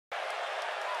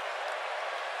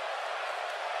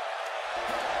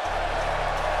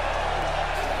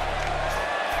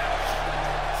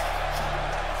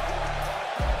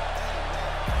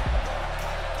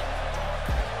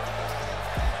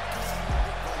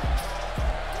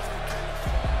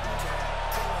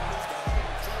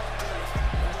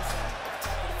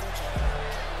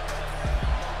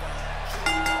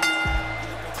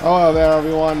Hello there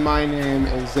everyone, my name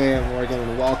is Zaiah Morgan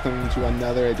and welcome to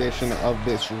another edition of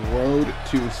this Road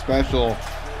to Special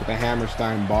with the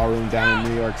Hammerstein Ballroom down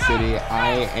in New York City. I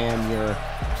am your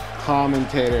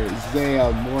commentator,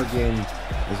 Zaiah Morgan,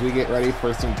 as we get ready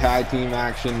for some tag team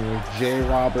action with Jay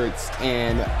Roberts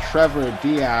and Trevor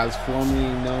Diaz,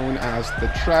 formerly known as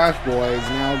the Trash Boys,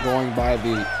 now going by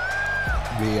the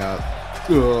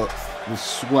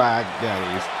Swag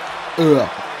Daddies.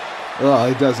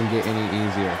 It doesn't get any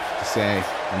easier to say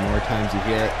the more times you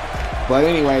hear it. But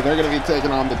anyway, they're going to be taking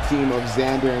on the team of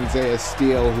Xander and Zaiah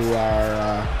Steel, who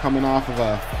are coming off of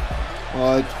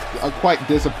a quite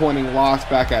disappointing loss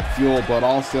back at Fuel, but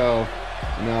also,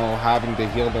 having to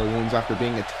heal their wounds after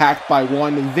being attacked by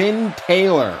one Vin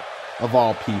Taylor, of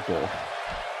all people.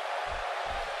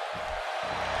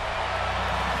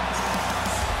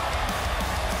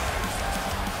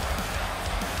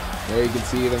 There you can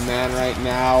see the man right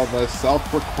now, the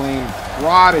self-proclaimed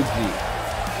prodigy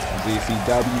of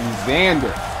ZCW,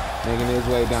 Xander, making his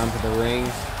way down to the ring.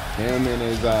 Him and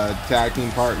his tag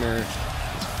team partner,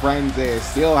 his friend Zaiah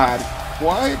Steel, had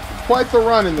quite the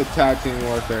run in the tag team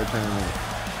warfare tournament,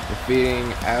 defeating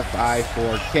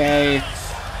FI4K,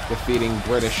 defeating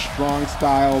British Strong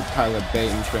Style, Tyler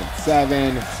Bate and Trent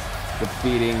Seven,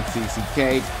 defeating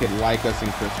CCK, Kid Like Us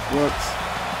and Chris Brooks.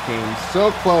 Came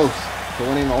so close to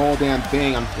winning the whole damn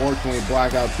thing. Unfortunately,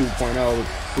 Blackout 2.0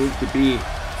 proved to be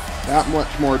that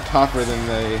much more tougher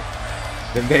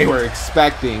than they were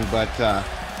expecting, but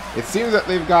it seems that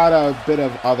they've got a bit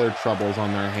of other troubles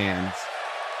on their hands.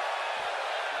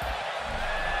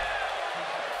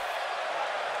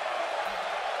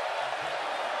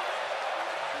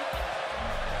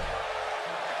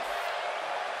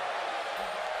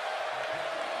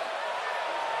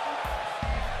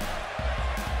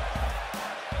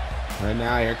 Right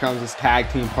now, here comes his tag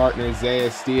team partner,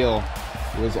 Zaiah Steel,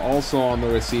 who was also on the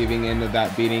receiving end of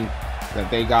that beating that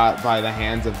they got by the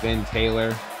hands of Vin Taylor.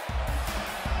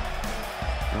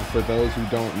 Now, for those who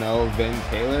don't know, Vin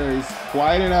Taylor is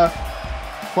quite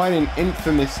an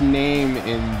infamous name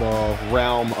in the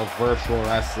realm of virtual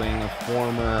wrestling, a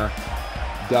former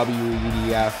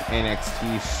WEDF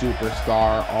NXT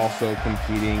superstar, also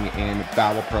competing in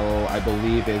Battle Pro, I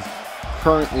believe is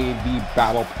currently the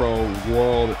Battle Pro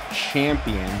World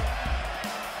Champion,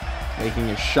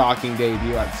 making a shocking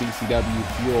debut at ZCW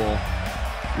Fuel.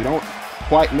 We don't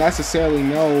quite necessarily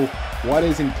know what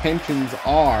his intentions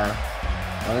are,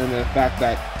 other than the fact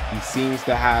that he seems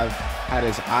to have had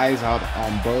his eyes out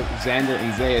on both Xander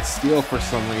and Zaiah Steel for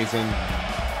some reason.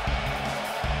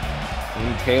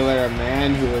 And Taylor, a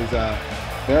man who is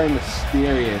very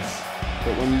mysterious,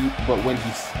 but when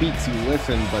he speaks, you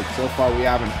listen. But so far, we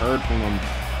haven't heard from him.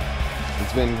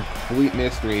 It's been a complete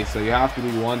mystery. So you have to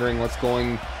be wondering what's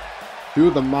going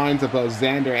through the minds of both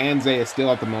Xander and Zaiah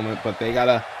Steel at the moment. But they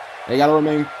gotta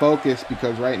remain focused,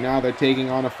 because right now they're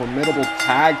taking on a formidable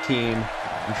tag team.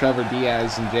 And Trevor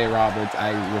Diaz and Jay Roberts.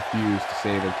 I refuse to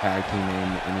say their tag team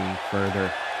name any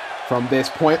further from this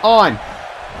point on.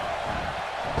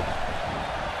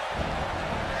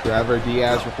 Trevor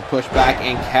Diaz with the pushback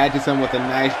and catches him with a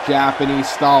nice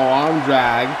Japanese-style arm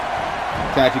drag.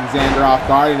 Catching Xander off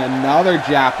guard, and another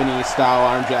Japanese-style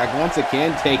arm drag, once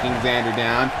again taking Xander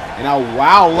down. And now,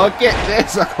 wow, look at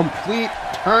this, a complete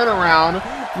turnaround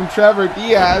from Trevor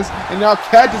Diaz, and now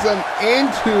catches him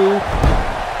into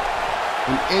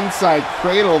an inside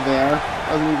cradle there.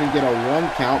 Doesn't even get a 1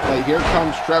 count, but here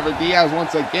comes Trevor Diaz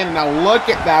once again, and now look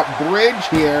at that bridge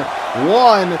here.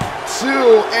 1, 2,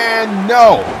 and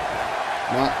no!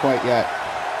 Not quite yet.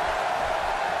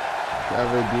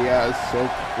 Trevor Diaz, so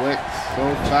quick, so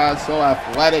fast, so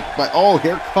athletic, but oh,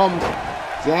 here comes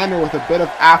Xander with a bit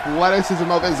of athleticism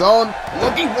of his own,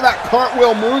 looking for that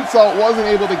cartwheel moonsault,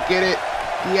 wasn't able to get it.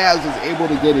 Diaz was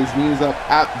able to get his knees up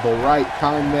at the right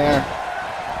time there.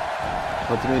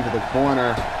 Puts him into the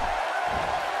corner.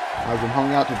 Has him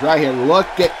hung out to dry here.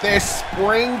 Look at this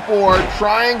springboard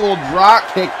triangle drop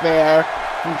kick there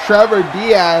from Trevor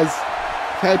Diaz,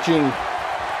 catching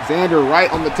Xander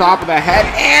right on the top of the head,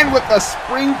 and with the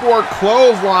springboard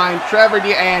clothesline, Trevor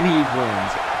Diaz, and he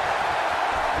wins.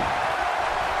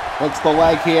 Looks the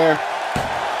leg here.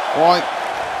 Well,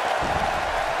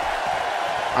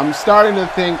 I'm starting to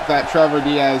think that Trevor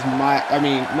Diaz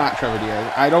not Trevor Diaz.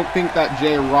 I don't think that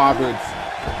Jay Roberts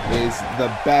is the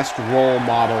best role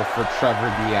model for Trevor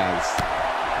Diaz.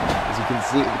 As you can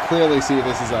clearly see,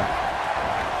 this is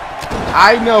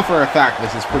I know for a fact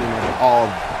this is pretty much all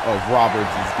of Roberts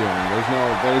is doing.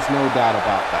 There's no doubt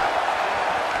about that.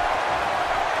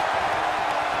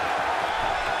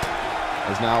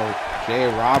 As now Jay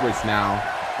Roberts now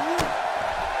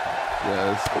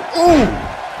just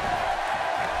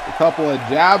couple of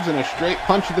jabs and a straight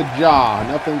punch to the jaw.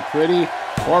 Nothing pretty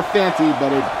or fancy,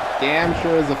 but it damn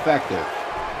sure is effective.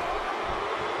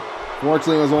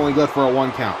 Fortunately, it was only good for a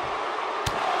 1 count.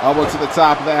 Elbow to the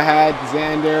top of the head.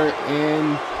 Xander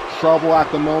in trouble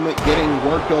at the moment, getting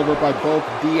worked over by both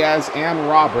Diaz and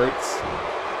Roberts.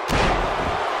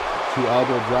 2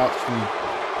 elbow drops from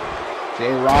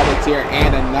Jay Roberts here,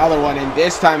 and another one, and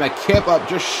this time a kip up,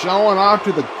 just showing off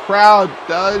to the crowd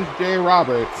does Jay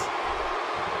Roberts.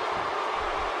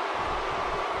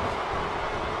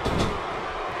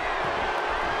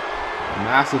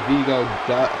 Massive ego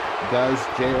does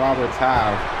Jay Roberts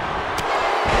have.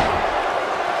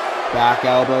 Back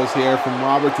elbows here from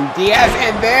Roberts and Diaz,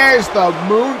 and there's the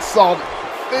moonsault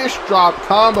fish drop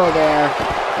combo there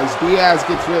as Diaz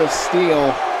gets rid of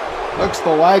Steel. Hooks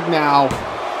the leg now.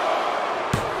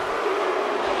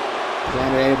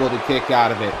 Xander able to kick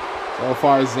out of it. So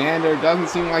far, Xander doesn't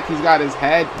seem like he's got his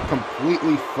head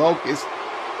completely focused.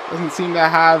 Doesn't seem to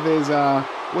have his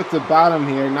wits about him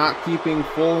here, not keeping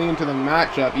fully into the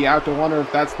matchup. You have to wonder if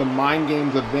that's the mind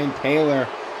games of Ben Taylor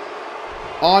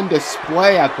on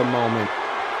display at the moment.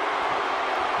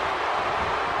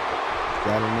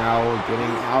 Xander now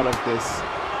getting out of this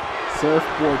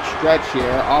surfboard stretch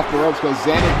here. Off the ropes goes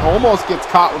Xander. Almost gets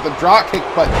caught with a drop kick,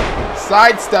 but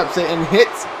sidesteps it and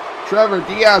hits Trevor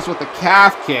Diaz with a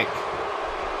calf kick.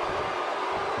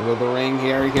 Middle of the ring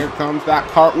here. Here comes that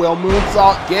cartwheel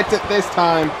moonsault. Gets it this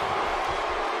time.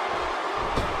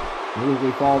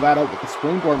 Immediately follow that up with the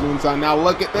springboard moonsault. Now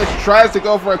look at this. Tries to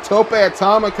go for a tope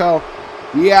atomico.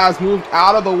 Diaz moved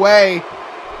out of the way.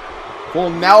 Full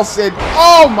Nelson.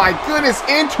 Oh my goodness.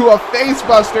 Into a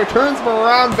facebuster. Turns him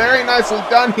around. Very nicely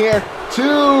done here. 2.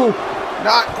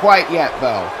 Not quite yet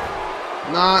though.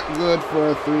 Not good for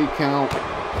a 3 count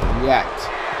yet.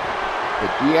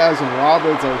 But Diaz and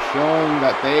Roberts are showing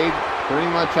that they pretty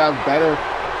much have a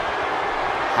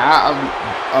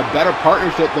better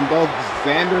partnership than both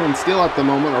Xander and Steel at the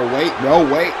moment. Or wait, no,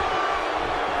 wait.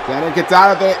 Xander gets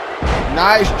out of it.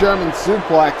 Nice German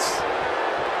suplex.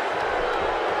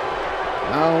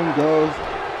 Down goes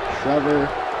Trevor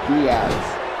Diaz.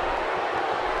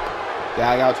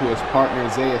 Tag out to his partner,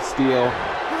 Zaiah Steel.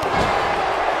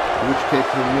 Huge kick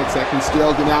to the midsection.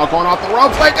 Steel now going off the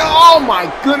ropes like, oh my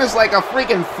goodness, like a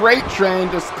freaking freight train.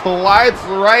 Just collides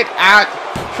right at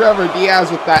Trevor Diaz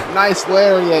with that nice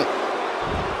lariat.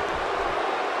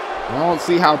 I don't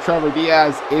see how Trevor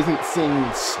Diaz isn't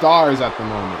seeing stars at the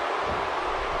moment.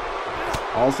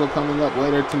 Also coming up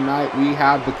later tonight, we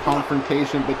have the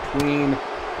confrontation between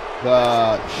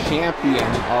the champion,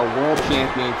 our world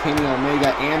champion, Kenny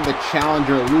Omega, and the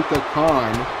challenger,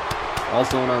 Kahn.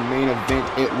 Also in our main event,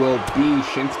 it will be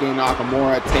Shinsuke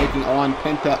Nakamura taking on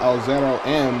Penta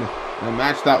El0M. A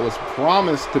match that was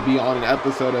promised to be on an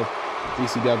episode of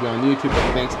ZCW on YouTube,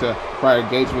 but thanks to prior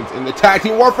engagements in the Tag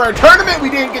Team Warfare Tournament, we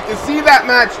didn't get to see that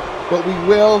match, but we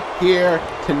will here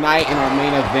tonight in our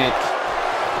main event.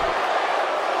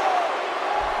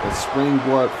 The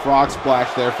springboard frog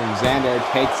splash there from Xander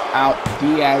takes out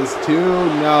Diaz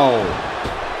 2-0.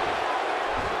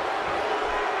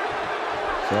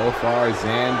 So far,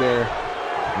 Xander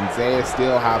and Zaiah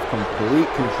Steel have complete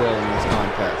control in this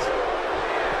contest.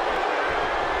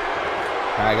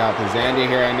 Tag out to Xander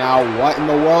here, and now what in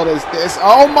the world is this?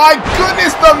 Oh my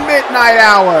goodness, the Midnight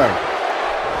Hour!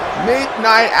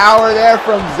 Midnight Hour there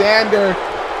from Xander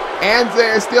and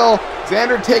Zaiah Steel.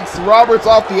 Xander takes Roberts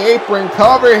off the apron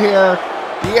cover here.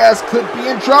 Diaz could be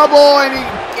in trouble, and he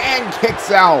again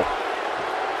kicks out.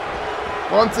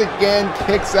 Once again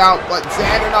kicks out, but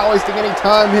Xander not wasting any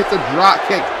time, hits a drop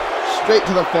kick straight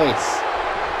to the face.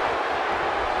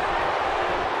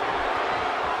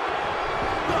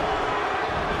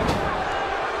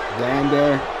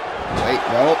 Xander, wait,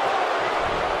 nope.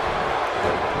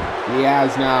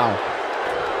 Diaz now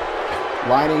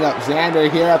lining up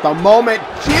Xander here at the moment.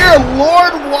 Dear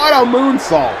Lord, what a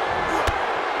moonsault.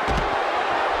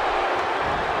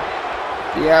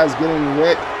 Diaz getting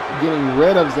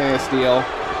rid of Zaiah Steel.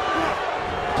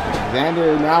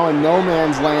 Xander now in no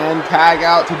man's land. Tag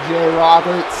out to Jay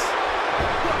Roberts.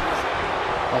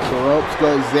 Off the ropes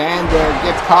goes Xander.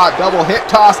 Gets caught. Double hip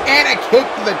toss and a kick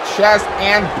to the chest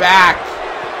and back.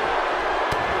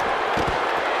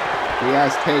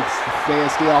 Diaz takes Zaiah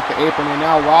Steel off the apron, and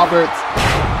now Roberts,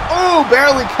 oh,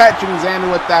 barely catching Xander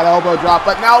with that elbow drop.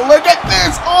 But now look at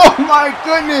this. Oh my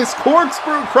goodness.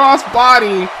 Corkscrew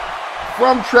crossbody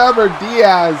from Trevor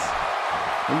Diaz.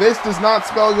 And this does not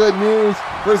spell good news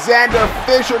for Xander.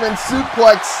 Fisherman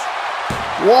suplex.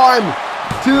 1,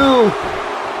 2,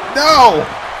 no.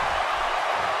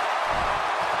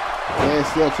 They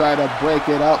still try to break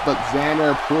it up, but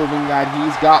Xander proving that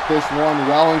he's got this one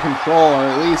well in control, or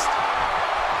at least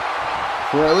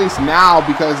now,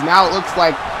 because now it looks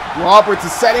like Roberts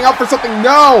is setting up for something.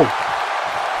 No!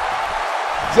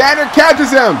 Xander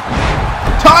catches him.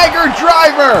 Tiger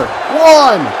driver.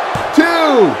 1, 2.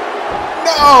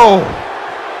 No!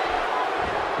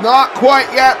 Not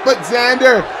quite yet, but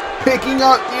Xander picking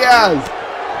up Diaz.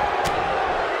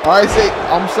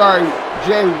 I'm sorry,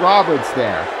 Jay Roberts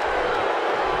there.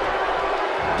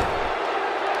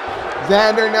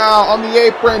 Xander now on the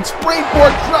apron.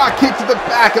 Springboard drop kick to the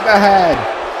back of the head.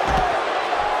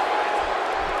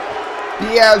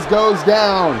 Diaz goes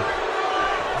down.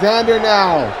 Xander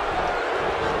now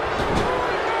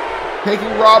taking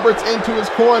Roberts into his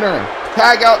corner.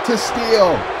 Tag out to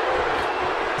Steel.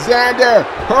 Xander,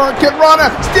 Hurricane Rana.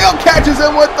 Steel catches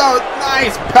him with a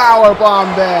nice power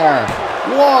bomb there.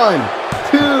 1,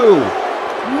 2.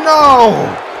 No!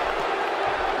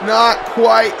 Not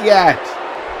quite yet.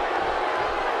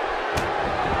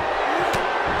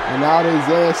 And now to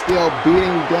Zaiah Steel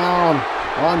beating down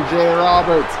on Jay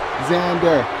Roberts.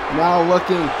 Xander now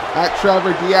looking at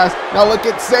Trevor Diaz. Now look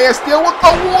at Zaiah Steel with the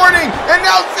warning. And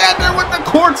now Xander with the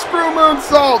corkscrew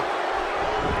moonsault.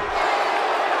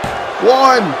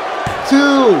 1,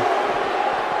 2.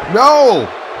 No.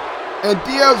 And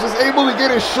Diaz was able to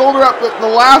get his shoulder up at the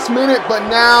last minute. But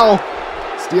now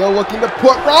Steel looking to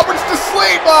put Roberts to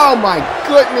sleep. Oh my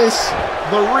goodness.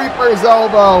 The Reaper's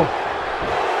elbow.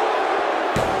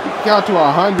 You can count to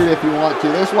 100 if you want to.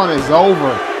 This one is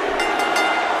over.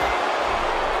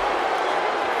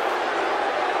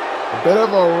 Bit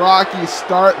of a rocky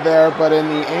start there, but in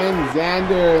the end,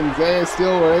 Xander and Zaiah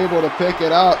Steel were able to pick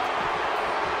it up.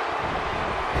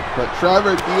 But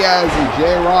Trevor Diaz and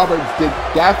Jay Roberts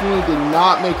definitely did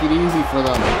not make it easy for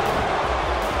them.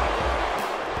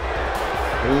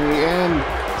 But in the end,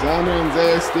 Xander and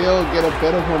Zaiah Steel get a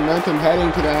bit of momentum heading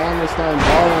to the Hammerstein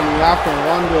Ballroom. You have to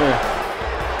wonder,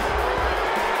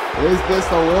 is this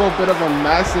a little bit of a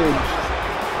message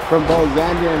from both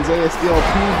Xander and Zaiah Steel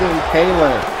to Vin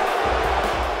Taylor?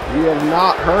 We have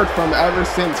not heard from ever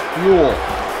since Fuel.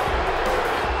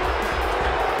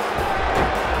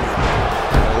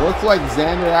 It looks like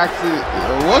Xander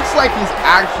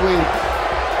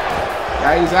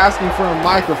he's asking for a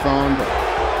microphone, but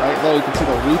right there you can see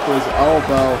the Reaper's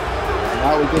elbow. And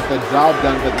that would get the job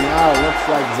done, but now it looks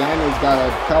like Xander's got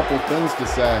a couple things to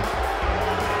say.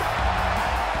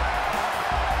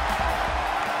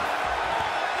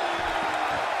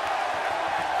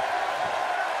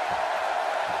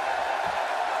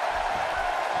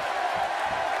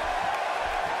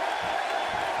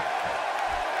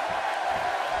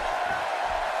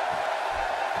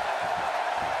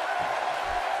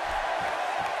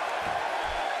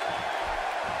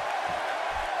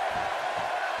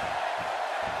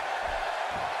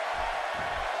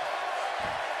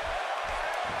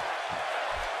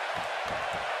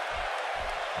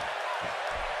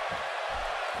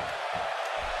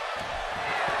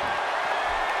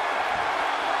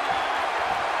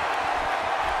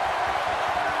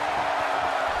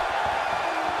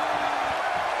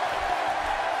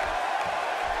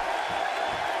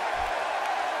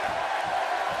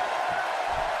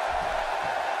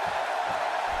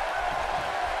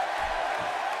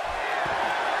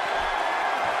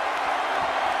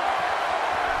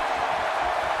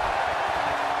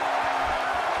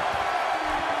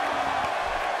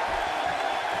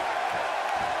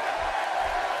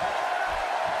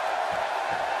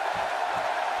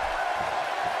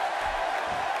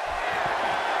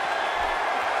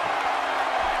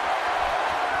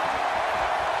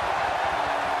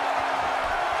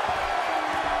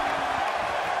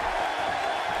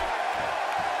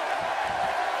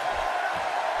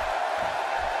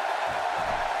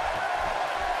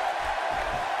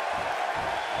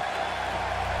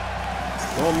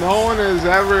 Well, no one has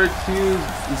ever accused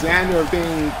Xander of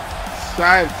being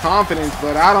shy of confidence,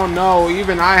 but I don't know.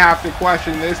 Even I have to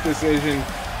question this decision.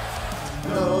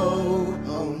 No,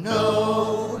 oh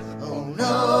no, oh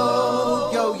no.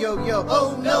 Yo, yo, yo,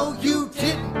 oh no, you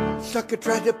didn't. Sucker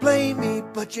tried to blame me,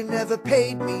 but you never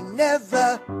paid me,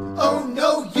 never. Oh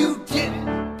no, you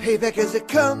didn't. Payback is a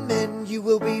coming, you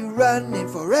will be running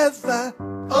forever.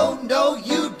 Oh no,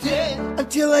 you didn't.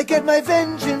 Until I get my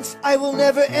vengeance, I will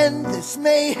never end this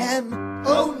mayhem.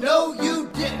 Oh no, you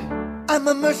didn't. I'm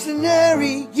a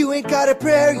mercenary, you ain't got a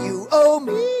prayer, you owe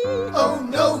me. Oh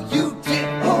no, you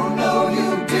didn't. Oh no,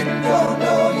 you didn't. Oh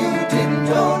no, you didn't.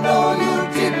 Oh no, you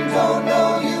didn't. Oh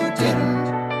no, you didn't.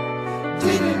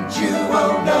 Didn't you?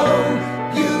 Oh no,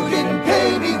 you didn't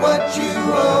pay me what you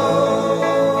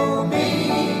owe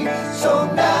me. So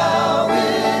now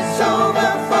it's over.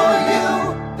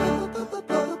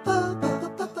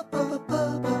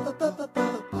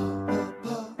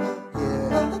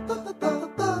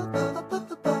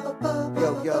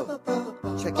 go.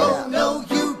 Check it out. Oh, no,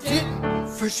 you didn't.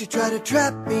 First you try to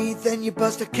trap me, then you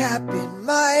bust a cap in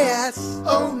my ass.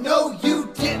 Oh, no,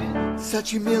 you didn't.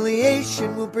 Such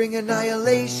humiliation will bring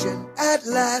annihilation at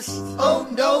last. Oh,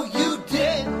 no, you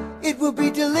didn't. It will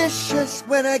be delicious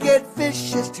when I get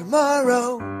vicious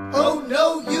tomorrow. Oh,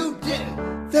 no, you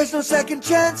didn't. There's no second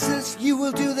chances, you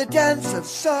will do the dance of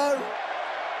sorrow.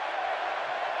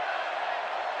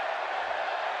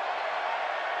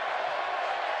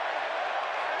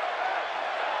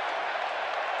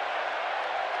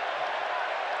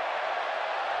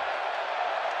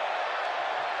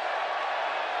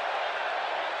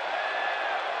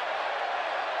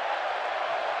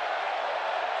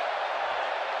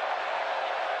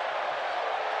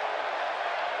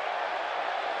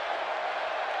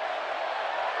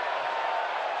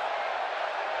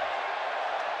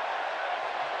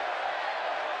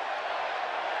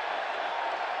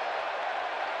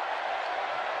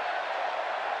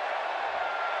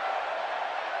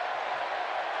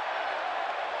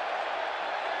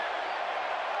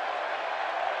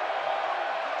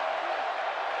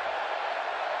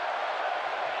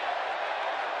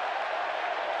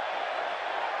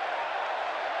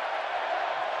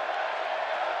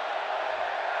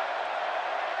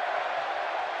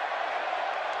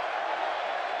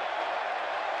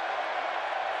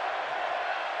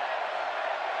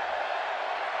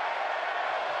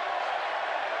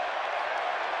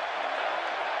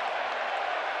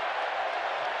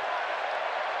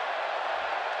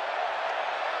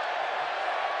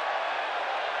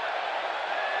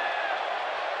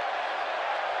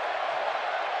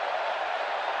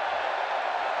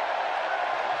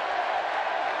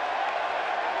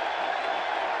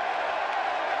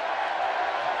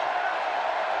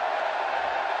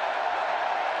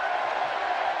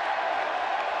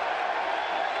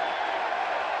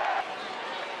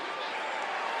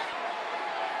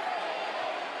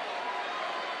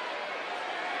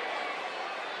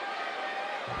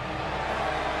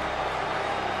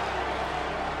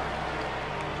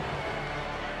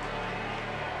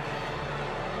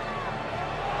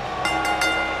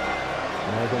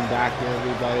 Welcome back,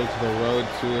 everybody, to the Road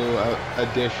to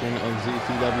edition of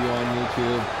ZCW on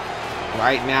YouTube.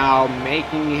 Right now,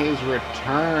 making his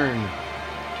return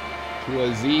to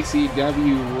a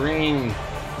ZCW ring,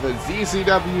 the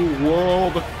ZCW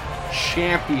World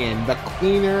Champion, the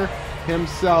cleaner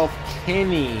himself,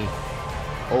 Kenny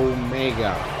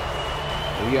Omega.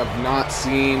 We have not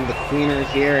seen the cleaner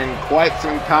here in quite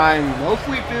some time,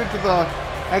 mostly due to the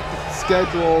hectic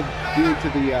schedule due to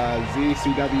the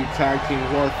ZCW Tag Team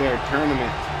Warfare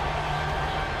Tournament.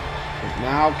 But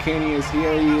now Kenny is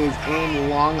here. He is in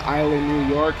Long Island,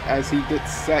 New York, as he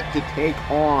gets set to take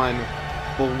on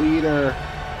the leader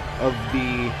of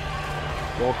the,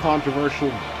 well, controversial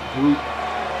group,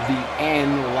 the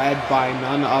N, led by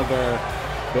none other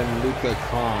than Luca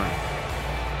Kahn.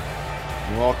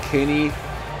 Well, Kenny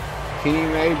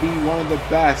may be one of the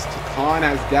best. Kahn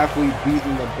has definitely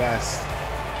beaten the best.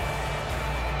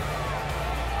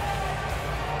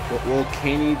 But will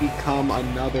Kenny become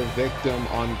another victim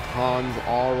on Kahn's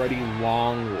already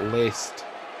long list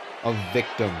of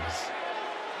victims?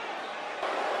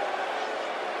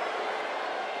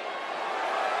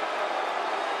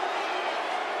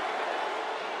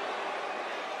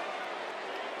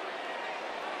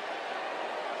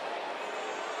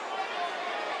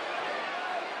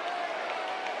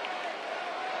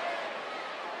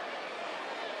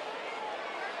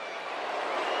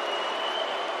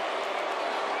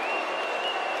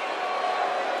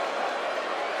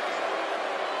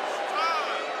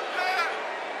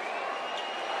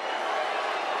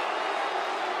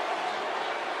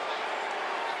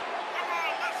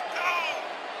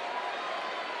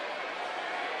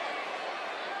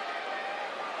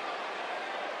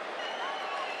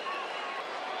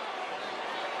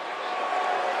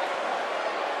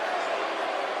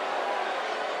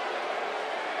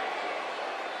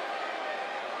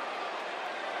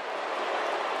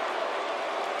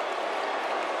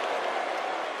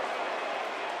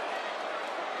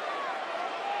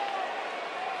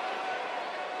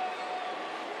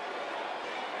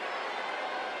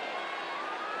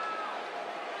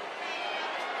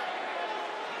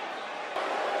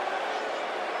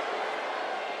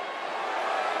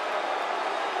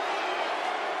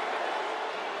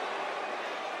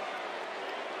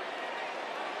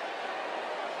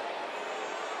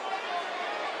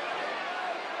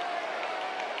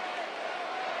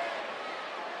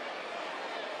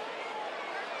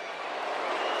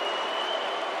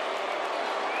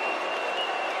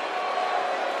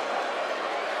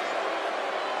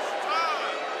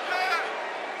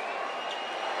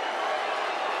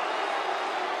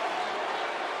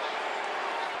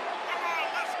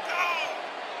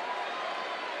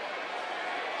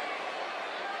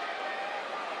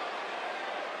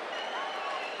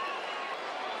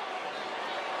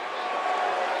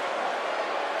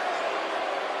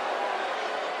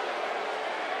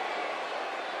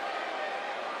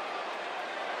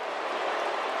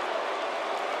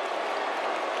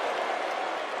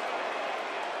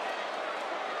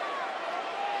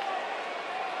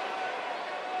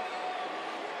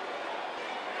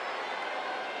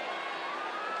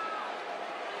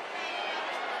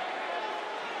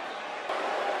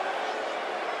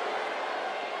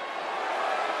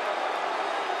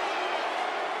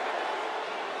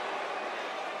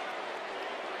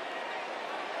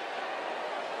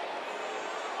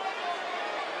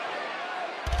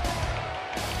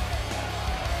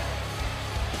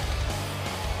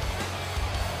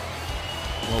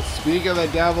 speak of the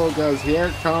devil goes,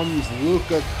 here comes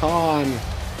Kahn,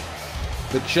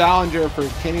 the challenger for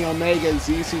Kenny Omega's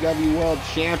ZCW World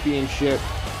Championship.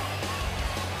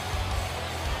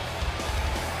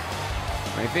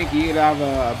 I think he'd have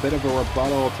a bit of a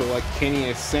rebuttal to what Kenny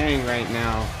is saying right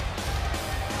now.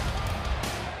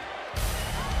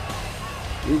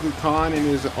 Kahn in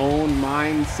his own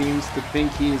mind seems to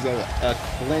think he's a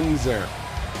cleanser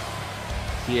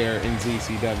here in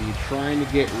ZCW, trying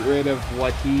to get rid of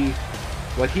what he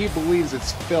believes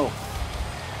is filth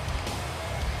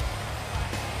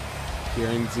here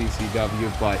in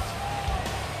ZCW, but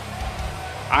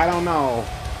I don't know.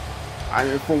 I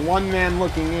mean, for one man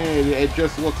looking in, it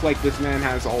just looks like this man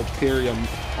has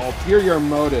ulterior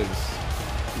motives.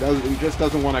 He just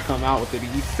doesn't want to come out with it.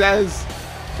 He says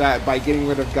that by getting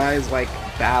rid of guys like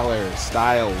Balor,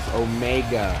 Styles,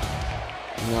 Omega,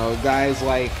 you know, guys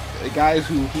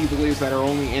who he believes that are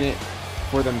only in it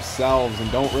for themselves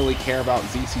and don't really care about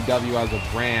ZCW as a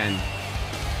brand.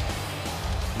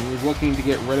 And he's looking to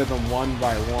get rid of them one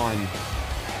by one.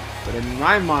 But in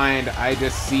my mind, I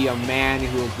just see a man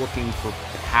who is looking for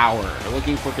power,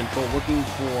 looking for control, looking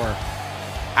for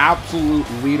absolute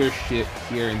leadership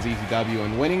here in ZCW.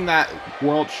 And winning that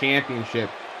World Championship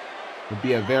would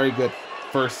be a very good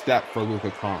first step for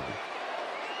Kahn.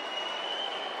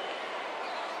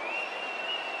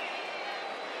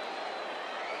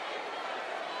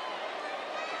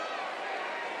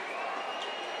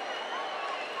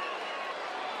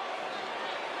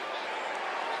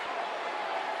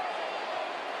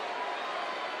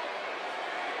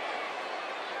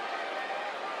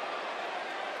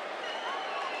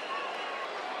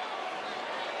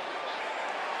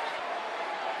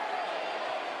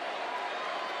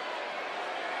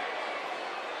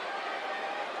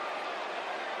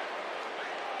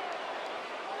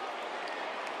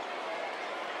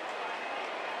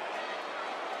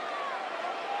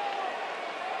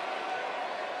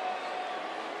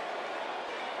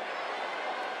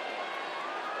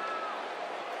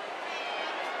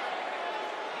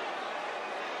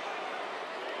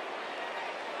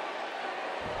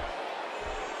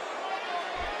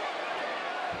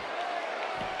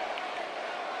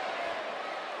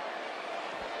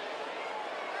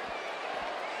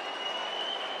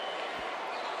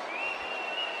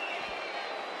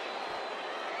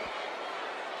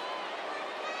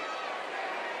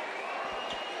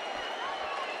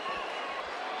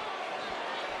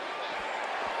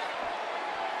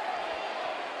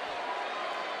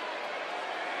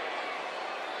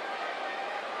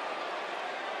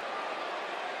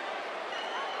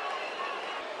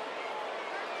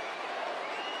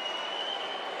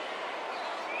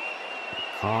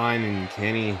 Kahn and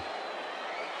Kenny.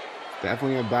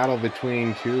 Definitely a battle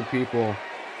between two people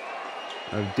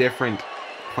of different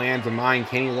plans of mind.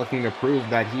 Kenny looking to prove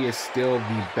that he is still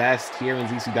the best here in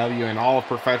ZCW and all of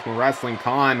professional wrestling.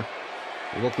 Kahn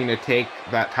looking to take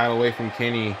that title away from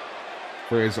Kenny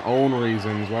for his own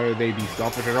reasons, whether they be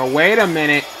selfish or... Oh, wait a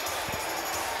minute!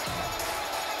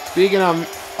 Speaking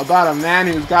of about a man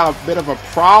who's got a bit of a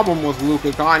problem with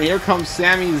Kahn, here comes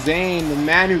Sami Zayn, the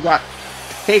man who got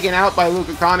taken out by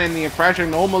Kahn in the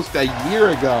Oppression almost a year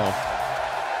ago.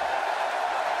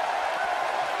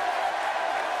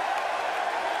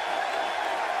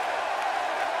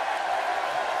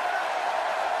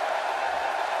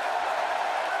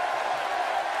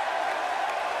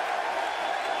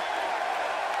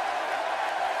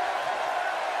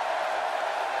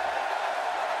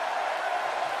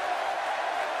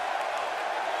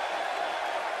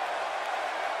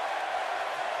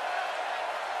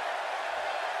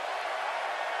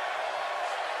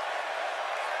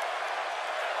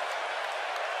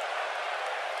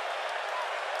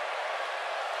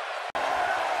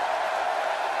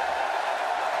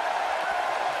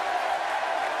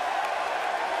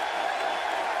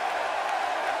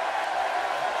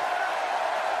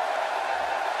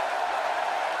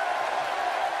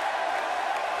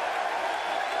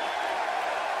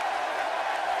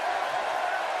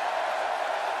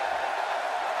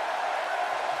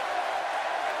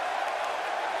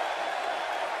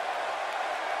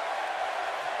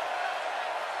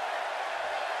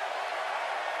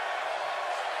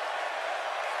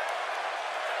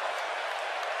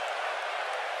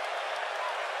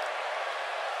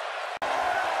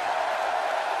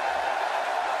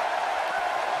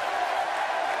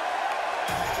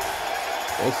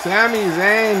 Well, Sami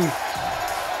Zayn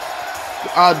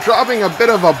dropping a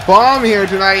bit of a bomb here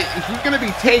tonight. He's going to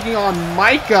be taking on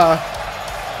Micah.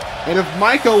 And if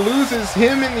Micah loses,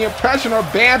 him and the Oppression are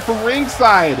banned from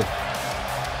ringside.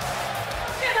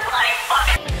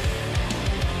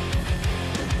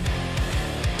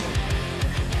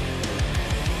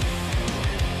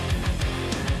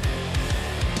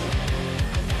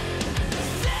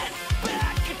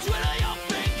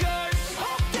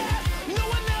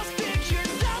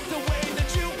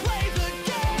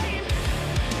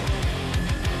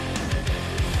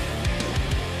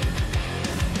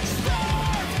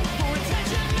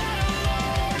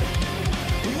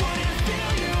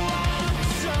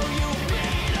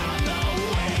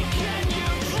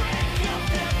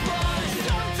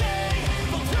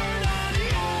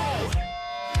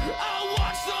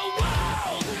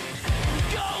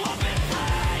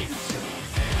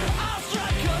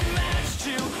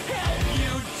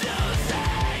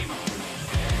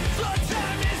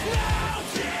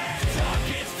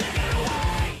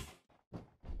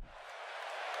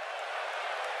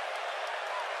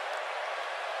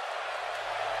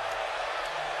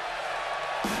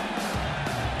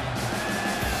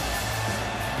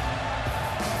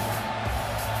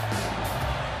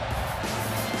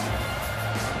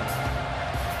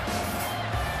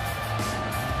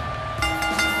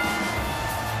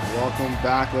 Welcome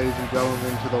back, ladies and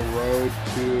gentlemen, to the Road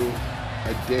to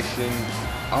edition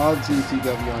of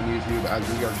ZCW on YouTube, as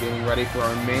we are getting ready for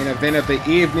our main event of the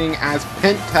evening, as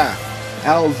Penta,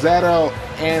 ZCW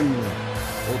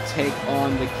will take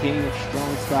on the king of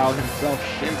strong style himself,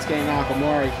 Shinsuke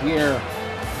Nakamura, here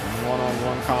in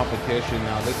one-on-one competition.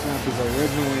 Now, this match was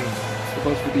originally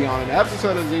supposed to be on an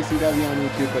episode of ZCW on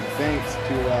YouTube, but thanks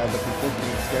to the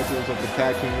conflicting schedules of the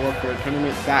Tag Team Warfare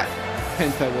tournament that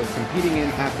Penta was competing in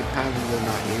at the time, we were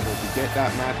not able to get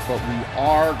that match, but we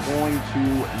are going to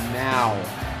now.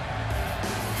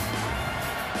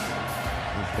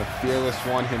 It's the fearless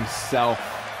one himself,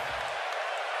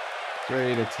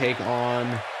 ready to take on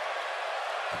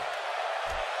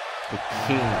the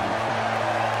king.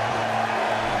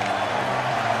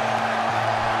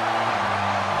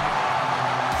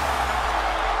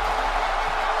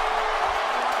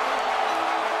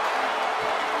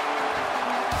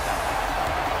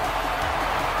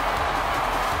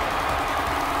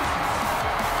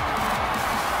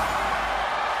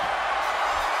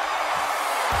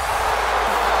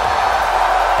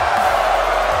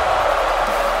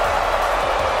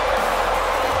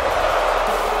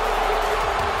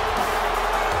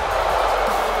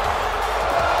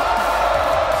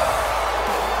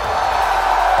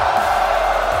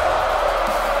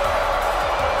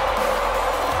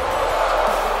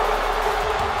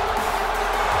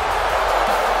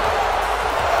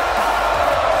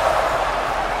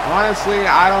 Honestly,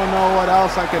 I don't know what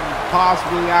else I could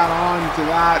possibly add on to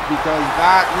that, because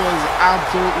that was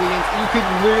absolutely, you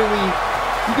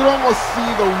could almost see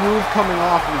the roof coming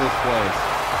off of this place.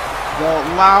 The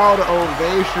loud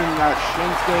ovation that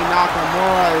Shinsuke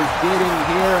Nakamura is getting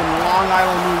here in Long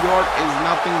Island, New York is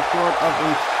nothing short of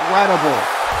incredible.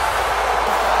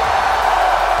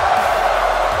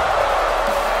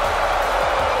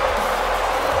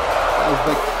 As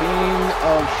the king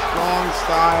of strong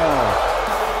style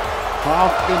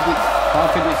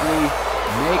confidently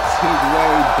makes his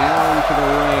way down to the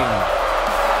ring.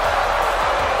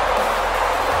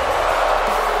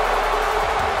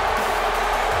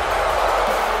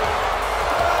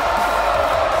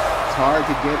 It's hard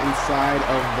to get inside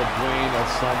of the brain of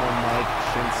someone like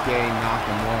Shinsuke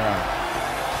Nakamura.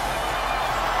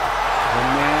 The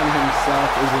man himself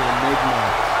is an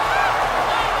enigma.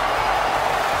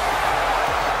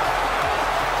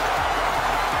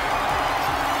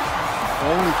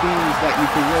 Only things that you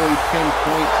can really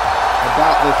pinpoint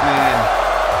about this man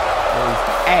is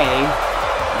A,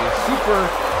 he is super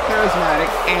charismatic,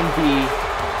 and B,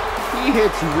 he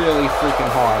hits really freaking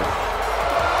hard.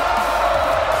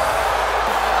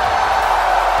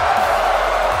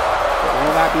 But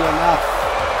will that be enough?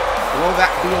 Will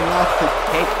that be enough to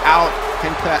take out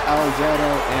Penta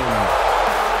ZCW?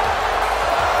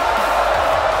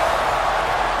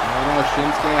 I know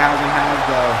Shinsuke hasn't had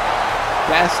the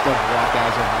best of luck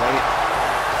as of late.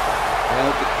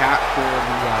 Failed to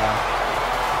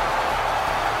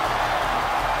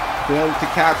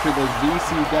capture the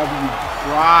ZCW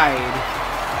Pride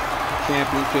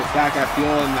Championship back at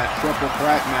Fuel in that triple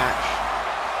threat match.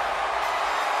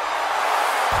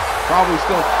 Probably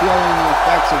still feeling the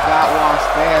effects of that loss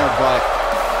there, but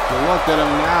if you looked at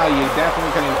him now, you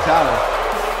definitely couldn't tell.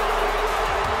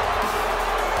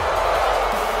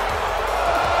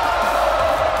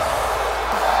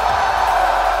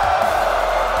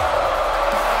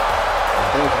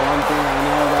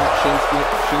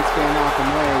 Shinsuke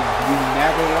Nakamura, you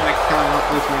never want to count out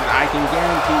this man. I can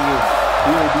guarantee you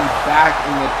he will be back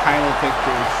in the title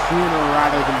picture sooner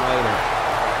rather than later.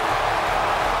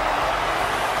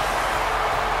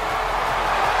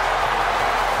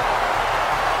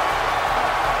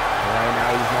 Right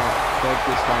now he's not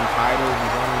focused on titles,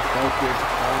 he's only focused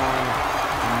on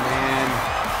the man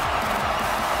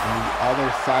on the other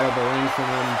side of the ring from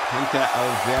him, Penta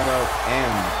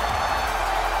ZCW.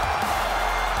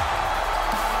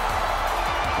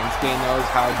 Shinsuke knows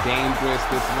how dangerous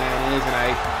this man is, and I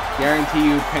guarantee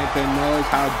you Penta knows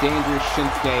how dangerous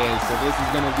Shinsuke is, so this is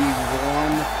going to be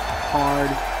one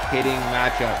hard-hitting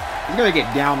matchup. It's going to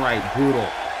get downright brutal.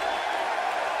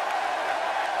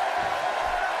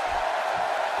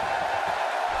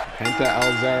 Penta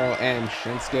ZCW and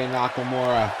Shinsuke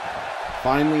Nakamura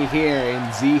finally here in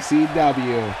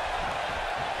ZCW.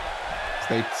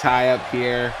 So they tie up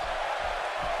here.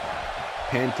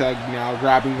 Penta now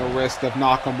grabbing the wrist of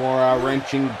Nakamura,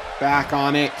 wrenching back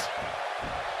on it.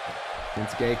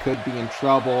 Shinsuke could be in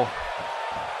trouble.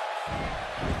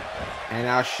 And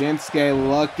now Shinsuke,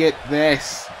 look at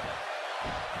this.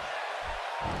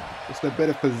 Just a bit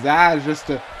of pizzazz,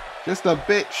 just a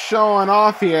bit showing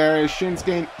off here is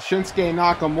Shinsuke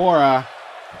Nakamura.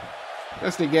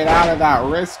 just to get out of that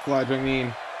wrist clutch. I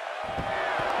mean,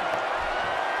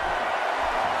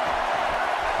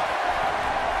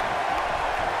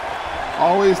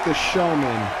 always the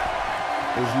showman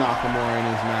is Nakamura in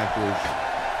his matches.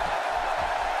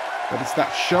 But it's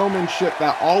that showmanship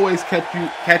that always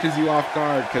catches you off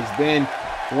guard, because then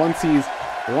once he's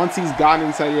gotten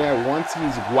inside your head, once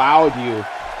he's wowed you,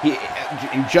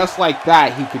 and just like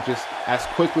that, he could just as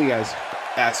quickly as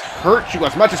hurt you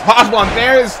as much as possible. And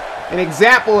there's an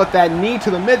example with that knee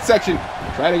to the midsection.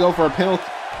 Try to go for a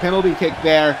penalty kick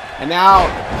there, and now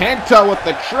Penta with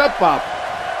the trip up.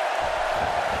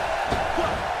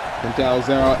 Penta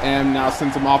L0M now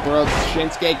sends him off the ropes.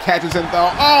 Shinsuke catches him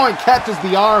though. Oh, and catches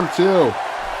the arm too.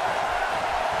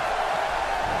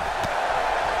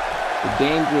 The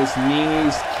dangerous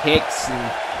knees, kicks,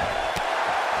 and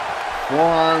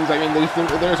forearms. I mean,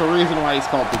 there's a reason why he's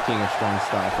called the King of Strong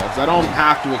Style, folks. I don't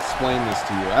have to explain this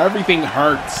to you. Everything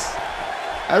hurts.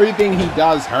 Everything he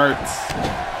does hurts.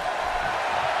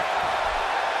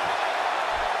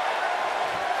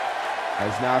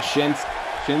 As now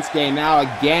Shinsuke now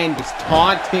again just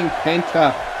taunting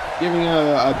Penta, giving him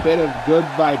a bit of good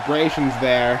vibrations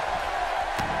there.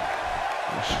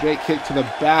 A straight kick to the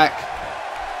back.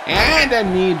 And a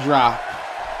knee drop.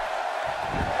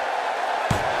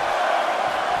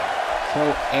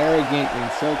 So arrogant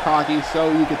and so cocky, so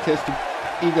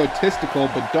egotistical,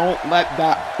 but don't let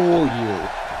that fool you.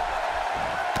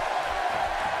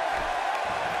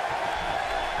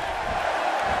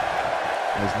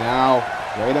 As now,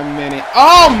 wait a minute.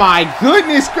 Oh my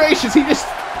goodness gracious! He just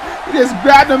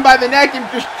grabbed him by the neck and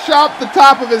just chopped the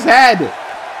top of his head.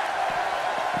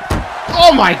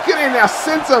 Oh my goodness! Now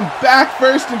sends him back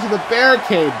first into the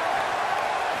barricade.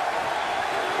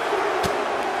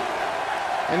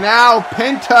 And now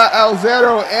Penta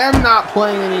L0M not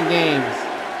playing any games.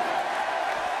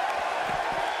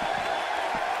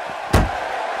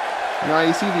 Now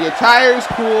you see the attire's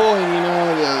cool, and you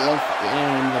know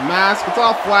the mask, it's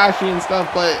all flashy and stuff,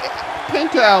 but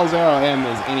Penta L0M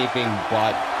is anything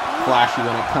but flashy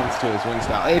when it comes to his ring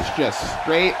style. It's just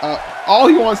straight up. All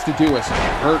he wants to do is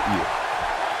hurt you.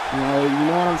 You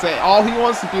know what I'm saying? All he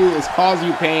wants to do is cause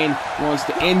you pain. He wants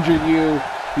to injure you.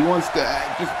 He wants to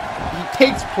he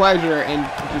takes pleasure in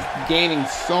just gaining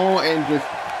and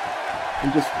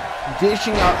just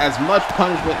dishing out as much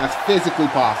punishment as physically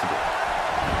possible.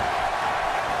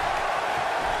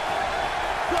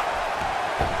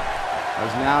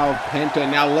 As now Penta,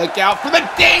 now look out for the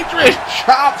dangerous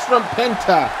chops from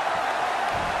Penta.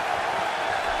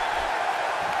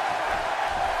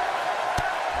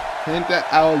 Penta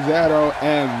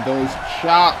L0M, those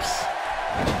chops.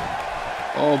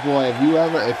 Oh boy, if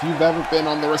you've ever been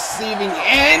on the receiving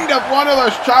end of one of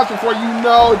those chops before, you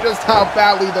know just how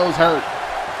badly those hurt.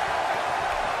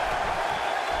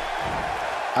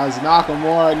 As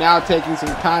Nakamura now taking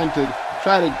some time to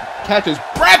try to catch his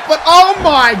breath, but oh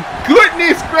my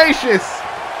goodness gracious!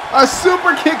 A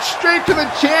super kick straight to the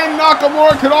chin.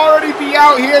 Nakamura could already be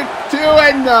out here too,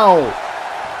 and no.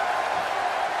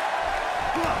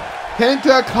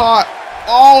 Penta caught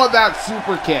all of that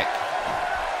super kick.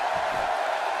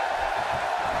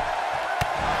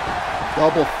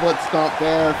 Double foot stomp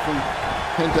there from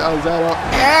Penta L0,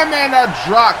 and then a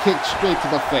drop kick straight to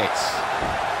the face.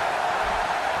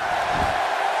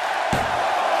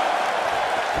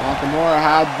 Nakamura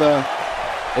had the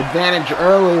advantage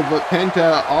early, but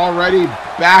Penta already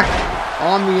back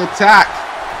on the attack.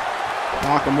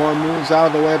 Nakamura moves out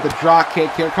of the way of the drop kick.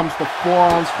 Here comes the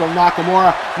forearms from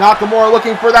Nakamura. Nakamura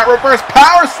looking for that reverse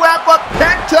power slam, but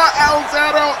Penta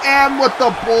L0M with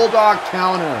the bulldog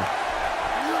counter.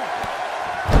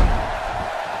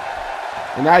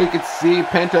 And now you can see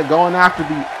Penta going after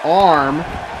the arm.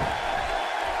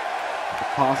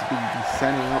 Possibly be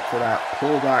setting up for that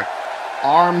pullback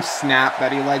arm snap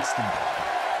that he likes to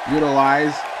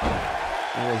utilize.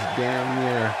 It was damn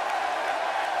near.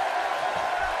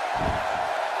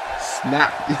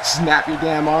 Snap your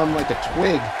damn arm like a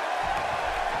twig.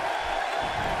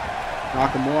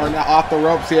 Nakamura now off the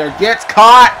ropes here. Gets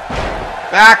caught.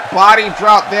 Back body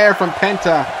drop there from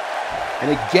Penta.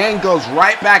 And again goes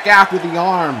right back after the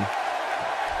arm.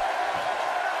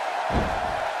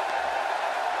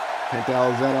 Penta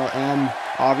L0M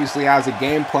obviously has a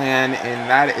game plan, and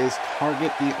that is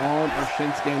target the arm of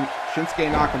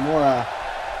Shinsuke Nakamura.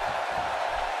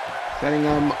 Setting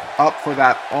him up for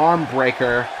that arm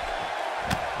breaker.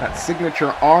 That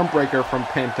signature arm breaker from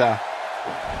Penta.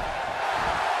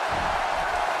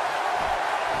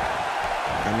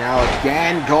 And now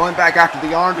again, going back after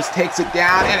the arm, just takes it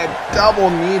down, and a double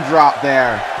knee drop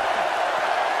there.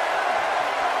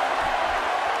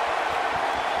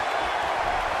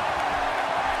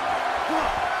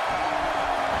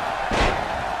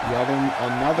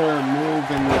 Another move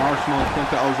in the arsenal of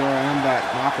Penta El Zero M that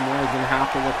Nakamura is going to have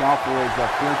to look out for is the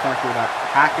fear factor, that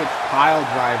package pile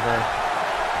driver.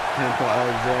 Penta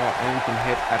El Zero M can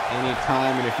hit at any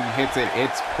time, and if he hits it,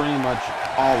 it's pretty much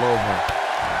all over.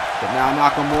 But now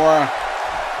Nakamura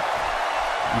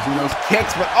using those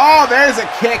kicks, but oh, there's a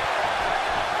kick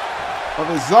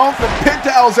of his own from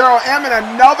Penta El Zero M, and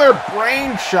another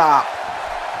brain chop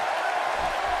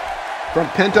from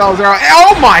Penta El Zero.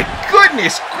 Oh my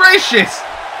goodness gracious!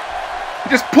 He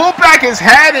just pulled back his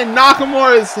head, and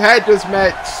Nakamura's head just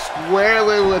met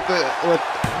squarely with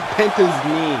Penta's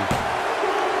knee.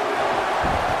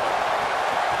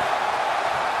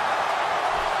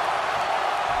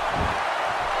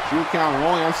 2 count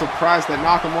only. I'm surprised that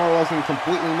Nakamura wasn't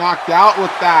completely knocked out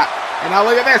with that. And now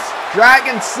look at this.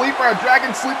 Dragon Sleeper. A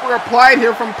Dragon Sleeper applied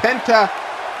here from Penta.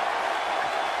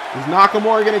 Is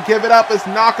Nakamura going to give it up? Is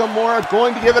Nakamura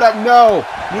going to give it up? No.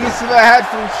 Knees to the head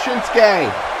from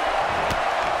Shinsuke.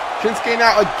 Shinsuke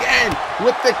now again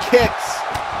with the kicks.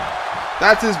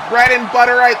 That's his bread and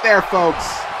butter right there, folks.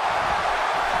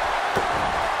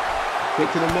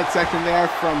 Kick to the midsection there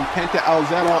from Penta El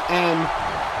Zero M.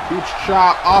 Huge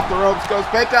chop off the ropes goes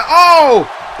Penta. Oh!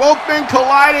 Both men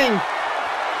colliding.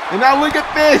 And now look at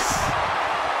this.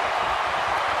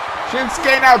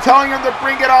 Shinsuke now telling him to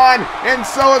bring it on. And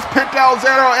so is Penta El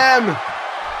Zero M.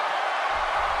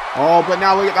 Oh, but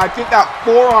now look at that. I think that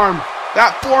forearm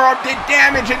did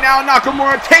damage. And now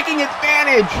Nakamura taking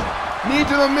advantage. Knee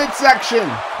to the midsection.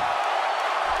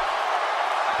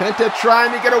 Penta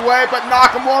trying to get away, but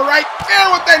Nakamura right there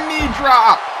with the knee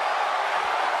drop.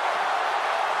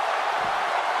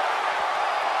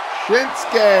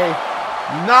 Shinsuke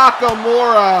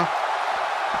Nakamura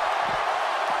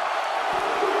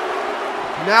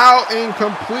now in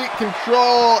complete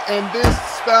control, and this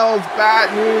spells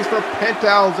bad news for Penta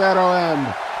El Zero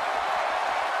M.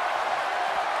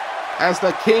 As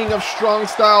the king of strong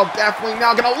style, definitely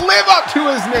now going to live up to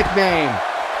his nickname.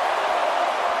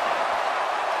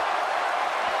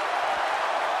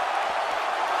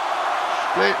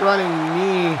 Straight running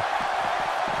knee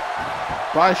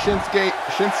by Shinsuke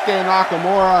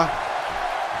Nakamura.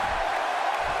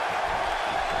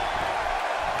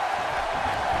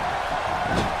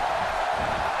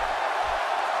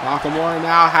 Nakamura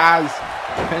now has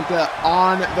Penta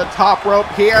on the top rope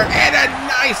here, and a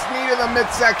nice knee to the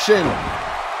midsection.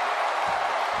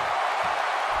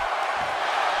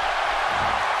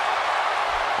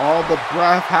 All the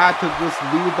breath had to just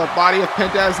leave the body of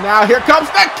Penta. As now here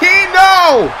comes the key.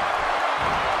 No!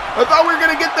 I thought we were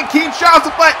going to get the key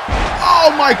shots, but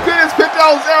oh my goodness, Penta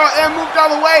El Zero M moved out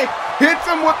of the way, hits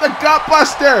him with the gut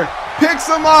buster,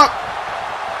 picks him up.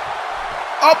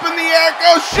 Up in the air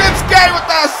goes Shinsuke with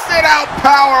the sit-out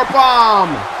power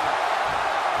bomb.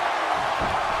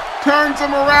 Turns him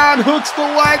around, hooks the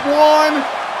leg. 1,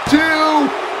 2.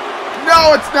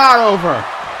 No, it's not over.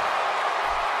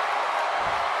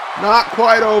 Not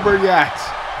quite over yet.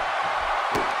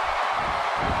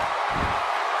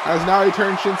 As now he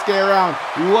turns Shinsuke around.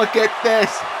 Look at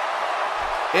this.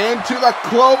 Into the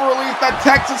cloverleaf, the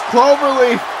Texas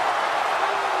cloverleaf.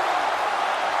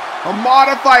 A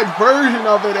modified version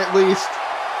of it, at least.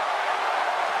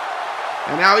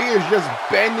 And now he is just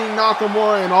bending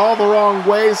Nakamura in all the wrong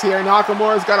ways here.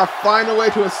 Nakamura's got to find a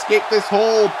way to escape this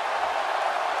hold.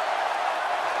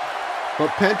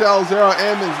 But Penta El Zero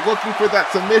M is looking for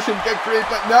that submission victory,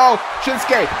 but no.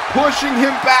 Shinsuke pushing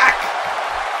him back.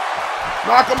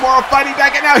 Nakamura fighting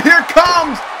back, and now here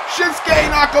comes Shinsuke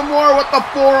Nakamura with the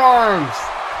forearms.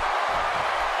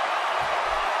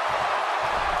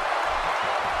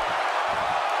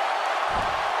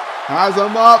 Has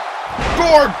him up.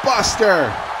 Gourd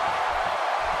Buster.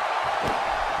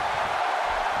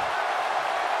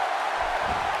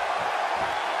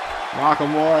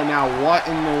 Nakamura, now what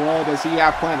in the world does he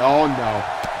have planned? Oh no.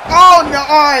 Oh no.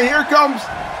 Oh, here comes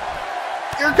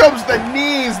the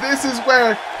knees. This is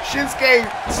where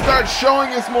Shinsuke starts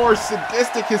showing his more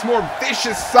sadistic, his more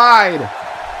vicious side.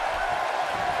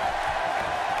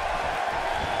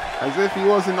 As if he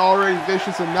wasn't already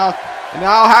vicious enough. And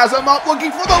now has him up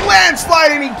looking for the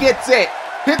landslide, and he gets it.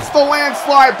 Hits the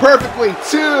landslide perfectly.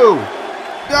 2.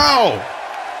 No.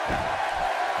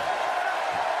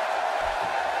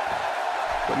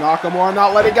 But Nakamura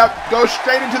not letting up. Go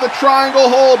straight into the triangle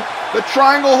hold. The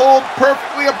triangle hold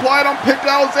perfectly applied on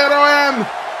Penta El Zero M.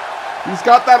 He's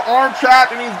got that arm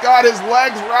trapped, and he's got his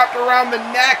legs wrapped around the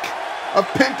neck of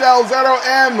Penta El Zero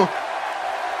M.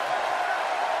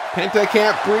 Penta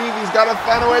can't breathe. He's got to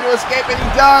find a way to escape, and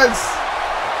he does.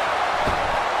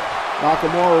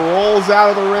 Nakamura rolls out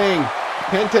of the ring.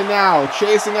 Penta now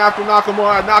chasing after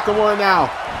Nakamura. Nakamura now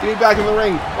Getting back in the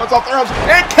ring. Once off the ropes.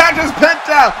 And catches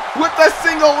Penta with a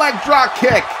single leg drop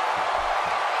kick.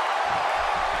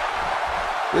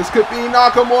 This could be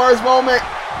Nakamura's moment.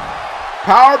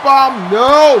 Powerbomb.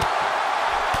 No.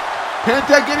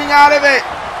 Penta getting out of it.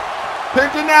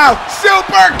 Penta now.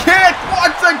 Super kick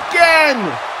once again.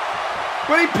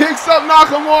 But he picks up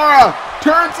Nakamura.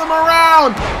 Turns him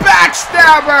around.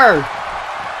 Backstabber.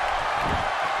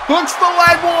 Hooks the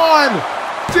leg. 1,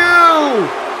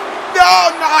 2.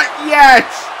 No, not yet.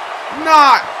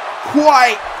 Not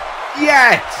quite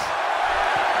yet.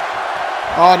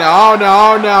 Oh no, oh no,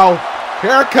 oh no.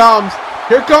 Here it comes.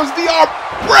 Here comes the arm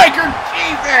breaker.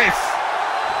 Jesus.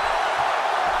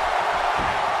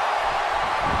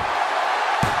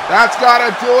 That's got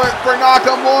to do it for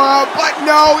Nakamura, but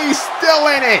no, he's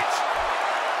still in it.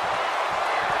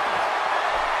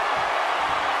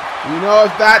 You know,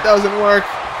 if that doesn't work,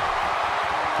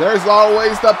 there's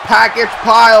always the package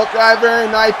pile driver,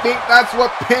 and I think that's what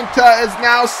Penta is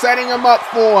now setting him up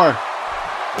for.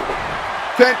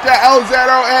 Penta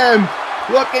L0M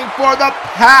looking for the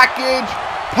package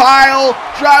pile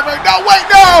driver. No, wait,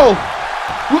 no!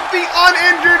 With the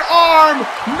uninjured arm,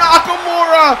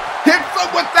 Nakamura hits him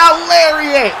with that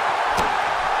lariat.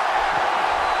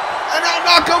 And now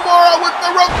Nakamura with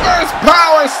the reverse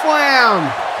power slam.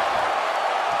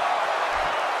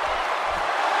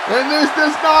 And this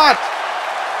does not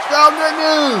spell good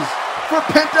news for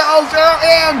Penta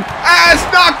L0M as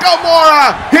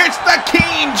Nakamura hits the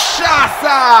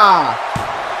Kinshasa.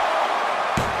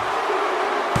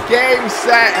 Game,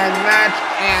 set, and match,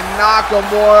 and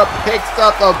Nakamura picks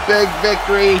up a big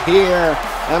victory here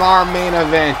in our main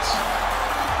event.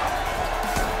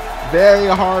 Very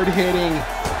hard-hitting,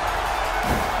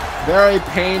 very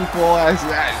painful,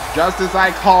 just as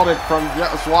I called it from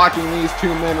just watching these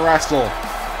two men wrestle.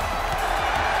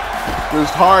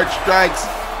 There's hard strikes,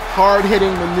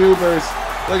 hard-hitting maneuvers.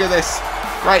 Look at this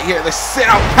right here, the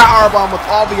sit-out powerbomb with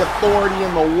all the authority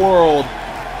in the world.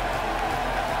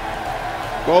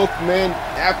 Both men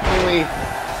definitely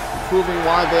proving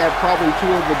why they are probably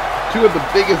two of the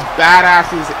biggest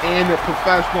badasses in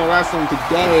professional wrestling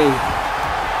today.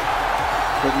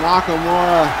 But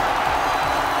Nakamura,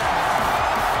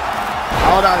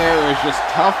 out on there, there's just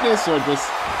toughness or just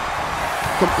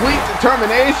complete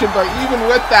determination. But even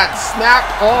with that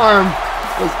snapped arm,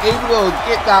 was able to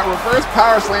get that reverse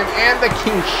power slam and the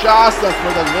Kinshasa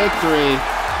for the victory.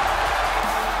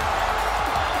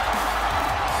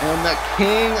 And the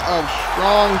King of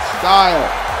Strong Style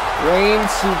reigns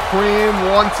supreme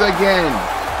once again.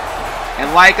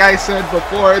 And like I said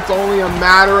before, it's only a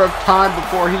matter of time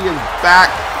before he is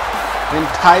back in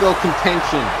title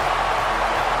contention.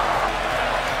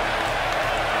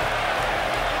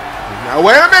 Now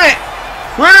wait a minute!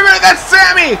 Wait a minute, that's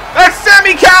Sami! That's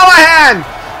Sami Callihan!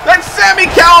 That's Sami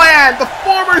Callihan, the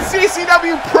former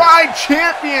ZCW Pride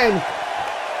champion!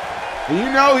 And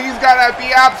you know he's gotta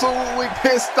be absolutely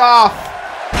pissed off.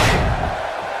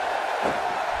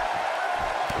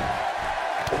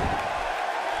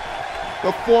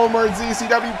 The former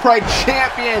ZCW Pride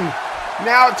champion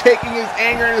now taking his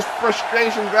anger and his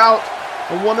frustrations out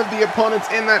on one of the opponents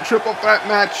in that triple threat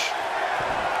match.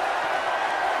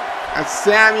 As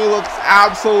Sami looks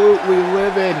absolutely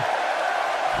livid.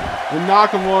 And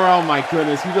Nakamura, oh my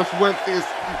goodness, he just went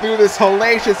through this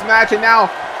hellacious match and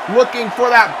now looking for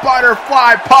that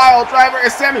butterfly pile driver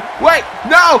is Sami. Wait,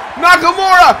 no,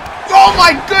 Nakamura! Oh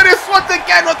my goodness, once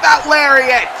again with that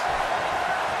lariat!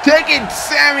 Taking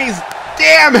Sami's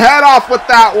damn head off with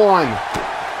that one.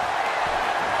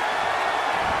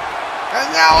 And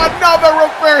now another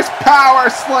reverse power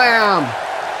slam.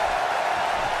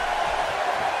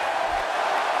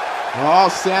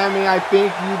 Oh, Sami, I think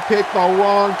you picked the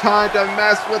wrong time to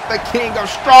mess with the King of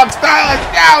Strong Style. And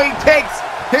now he takes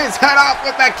his head off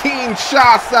with the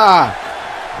Kinshasa.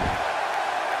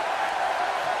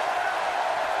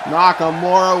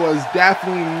 Nakamura was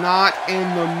definitely not in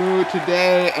the mood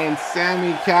today, and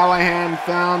Sami Callihan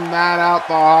found that out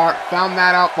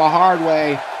the hard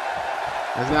way.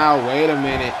 As now, wait a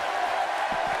minute.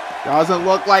 Doesn't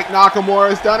look like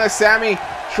Nakamura's done it. Sami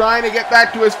trying to get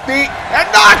back to his feet, and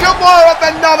Nakamura with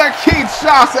another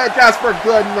Kinshasa just for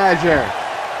good measure.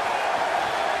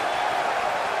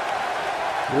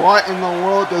 What in the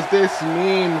world does this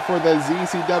mean for the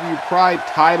ZCW Pride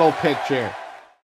title picture?